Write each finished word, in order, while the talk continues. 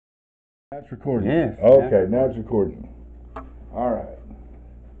That's recording. Yes. Okay, now it's recording. All right.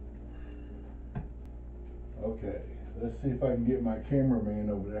 Okay, let's see if I can get my cameraman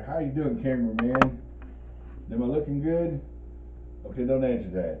over there. How you doing, cameraman? Am I looking good? Okay, don't answer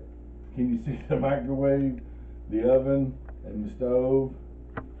that. Can you see the microwave, the oven, and the stove,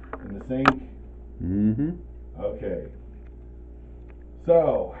 and the sink? Mm-hmm. Okay.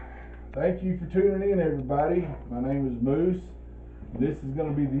 So, thank you for tuning in, everybody. My name is Moose. This is going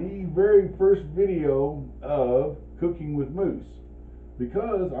to be the very first video of Cooking with Moose,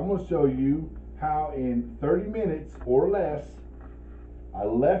 because I'm going to show you how in 30 minutes or less, I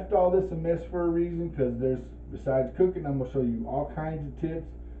left all this a mess for a reason, because besides cooking, I'm going to show you all kinds of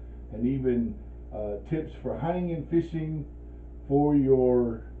tips, and even tips for hunting and fishing for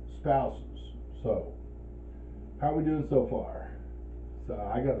your spouses. So, how we doing so far? So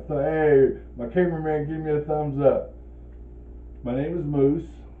I got to hey, my cameraman, give me a thumbs up. My name is Moose.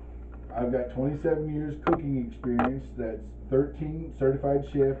 I've got 27 years cooking experience. That's 13 certified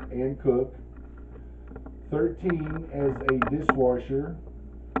chef and cook, 13 as a dishwasher,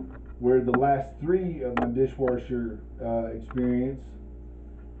 where the last 3 of my dishwasher experience,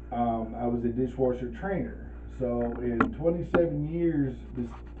 I was a dishwasher trainer. So in 27 years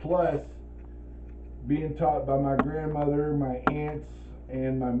plus being taught by my grandmother, my aunts,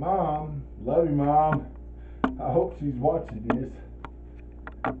 and my mom, love you, Mom. I hope she's watching this.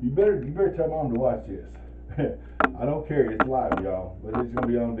 You better tell Mom to watch this. I don't care, it's live, y'all, but it's gonna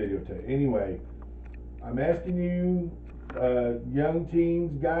be on videotape. Anyway, I'm asking you, young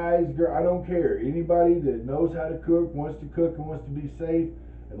teens, guys, girls, I don't care. Anybody that knows how to cook, wants to cook, and wants to be safe,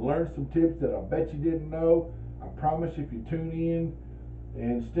 and learn some tips that I bet you didn't know. I promise if you tune in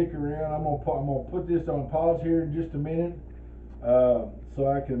and stick around, I'm gonna put this on pause here in just a minute. So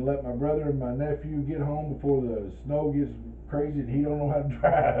I can let my brother and my nephew get home before the snow gets crazy and he don't know how to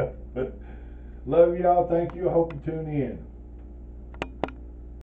drive. But love y'all. Thank you. I hope you tune in.